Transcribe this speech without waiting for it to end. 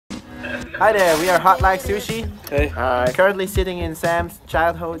Hi there, we are Hot Like Sushi. Hey. Hi. Currently sitting in Sam's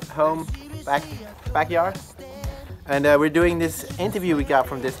childhood home backyard. And we're doing this interview we got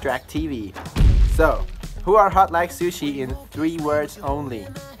from Distract TV. So, who are Hot Like Sushi in 3 words only?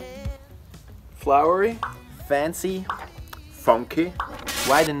 Flowery. Fancy. Funky.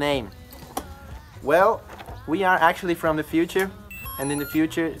 Why the name? Well, we are actually from the future, and in the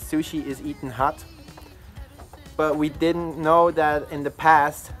future sushi is eaten hot. But we didn't know that in the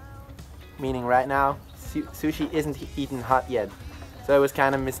past, meaning right now, sushi isn't eaten hot yet. So it was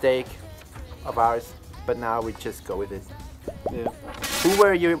kind of a mistake of ours, but now we just go with it. Yeah. Who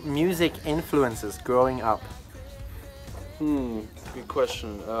were your music influences growing up? Good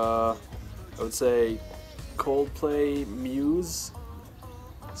question. I would say Coldplay, Muse,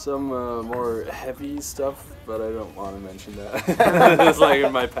 some more heavy stuff, but I don't want to mention that. It's like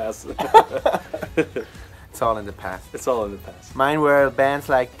in my past. It's all in the past. It's all in the past. Mine were bands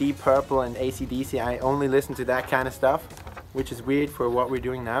like Deep Purple and AC/DC. I only listen to that kind of stuff, which is weird for what we're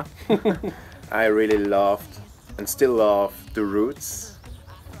doing now. I really loved and still love The Roots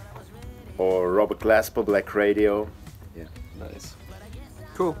or Robert Glasper, Black Radio. Yeah. Nice.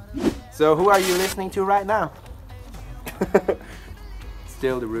 Cool. So who are you listening to right now?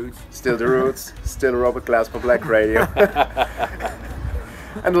 Still The Roots. Still The Roots, still Robert Glasper, Black Radio.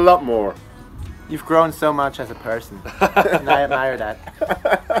 And a lot more. You've grown so much as a person, and I admire that.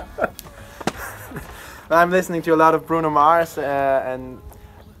 I'm listening to a lot of Bruno Mars and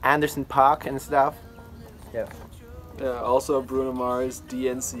Anderson .Paak and stuff. Yeah. Yeah. Also Bruno Mars,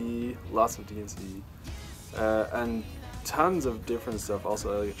 DNCE, lots of DNCE, and tons of different stuff.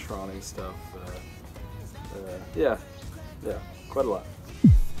 Also electronic stuff. Yeah, quite a lot.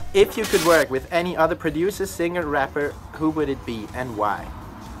 If you could work with any other producer, singer, rapper, who would it be and why?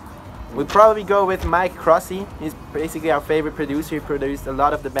 We'd probably go with Mike Crossy. He's basically our favorite producer. He produced a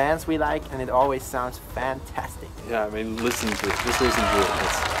lot of the bands we like, and it always sounds fantastic. Yeah, I mean, listen to it. Just listen to it.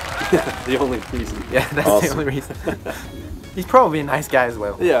 That's the only reason. Yeah, that's Awesome. the only reason. He's probably a nice guy as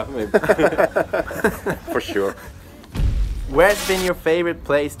well. Yeah, maybe. For sure. Where's been your favorite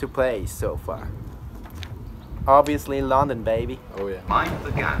place to play so far? Obviously London, baby. Oh yeah. Mind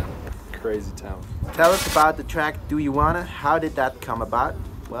the gap. Crazy town. Tell us about the track Do You Wanna? How did that come about?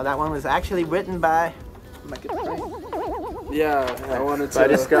 Well, that one was actually written by... Yeah, I wanted to. By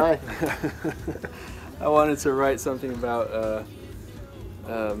this guy. I wanted to write something about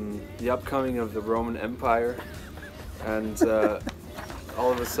the upcoming of the Roman Empire, and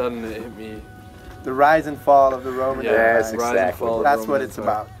all of a sudden it hit me. The rise and fall of the Roman Yes, Empire. rise and exactly. fall of That's Roman what it's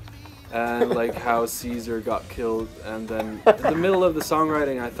Empire. about. And like how Caesar got killed, and then in the middle of the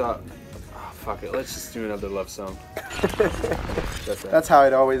songwriting, I thought, oh, fuck it, let's just do another love song. That's it. That's how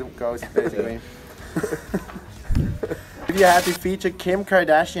it always goes, basically. If you had to feature Kim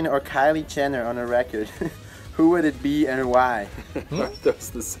Kardashian or Kylie Jenner on a record, who would it be and why? Those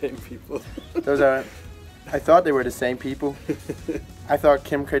the same people. Those are... I thought they were the same people. I thought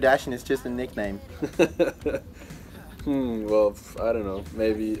Kim Kardashian is just a nickname. Well, I don't know.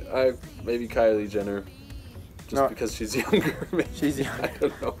 Maybe Kylie Jenner, just No. because she's younger. Maybe. She's young. I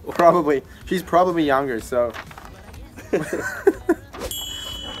don't know. Probably. She's probably younger, so...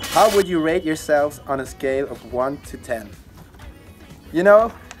 How would you rate yourselves on a scale of 1 to 10? You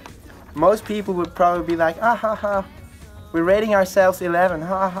know, most people would probably be like, ah ha ha, we're rating ourselves 11,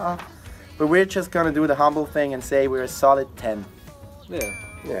 ha ha. But we're just gonna do the humble thing and say we're a solid 10. Yeah.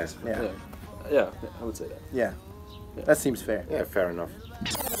 Yes. Yeah, Yeah, I would say that. yeah. That seems fair. Yeah, fair enough.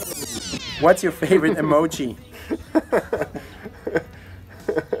 What's your favorite emoji?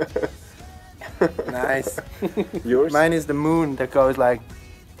 Nice. Yours? Mine is the moon that goes like...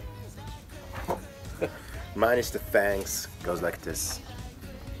 Mine is the thanks. Goes like this.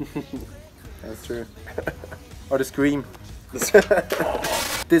 That's true. Or the scream.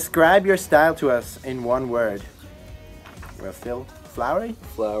 Describe your style to us in 1 word. Well, Phil, flowery?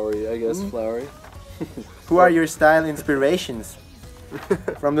 Flowery, I guess. Flowery. Who are your style inspirations?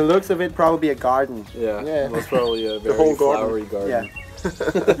 From the looks of it, probably a garden. Yeah. Yeah. Most probably a very whole garden. flowery garden.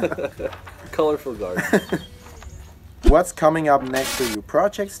 Yeah. Colorful garden. What's coming up next for you?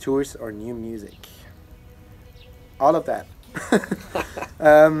 Projects, tours, or new music? All of that.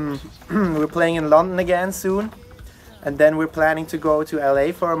 We're playing in London again soon. And then we're planning to go to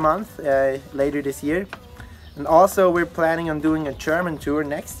LA for a month later this year. And also we're planning on doing a German tour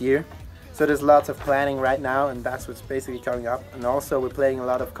next year. So there's lots of planning right now, and that's what's basically coming up. And also we're playing a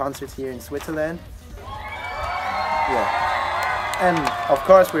lot of concerts here in Switzerland. Yeah. And of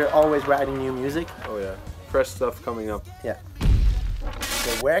course we're always writing new music. Oh yeah. Fresh stuff coming up. Yeah.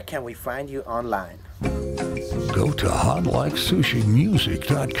 So where can we find you online? Go to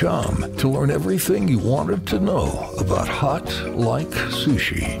hotliksushimusic.com to learn everything you wanted to know about Hot Like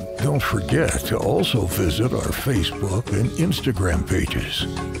Sushi. Don't forget to also visit our Facebook and Instagram pages.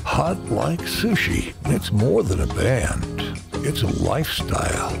 Hot Like Sushi. It's more than a band. It's a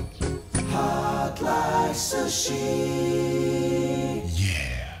lifestyle. Hot like sushi.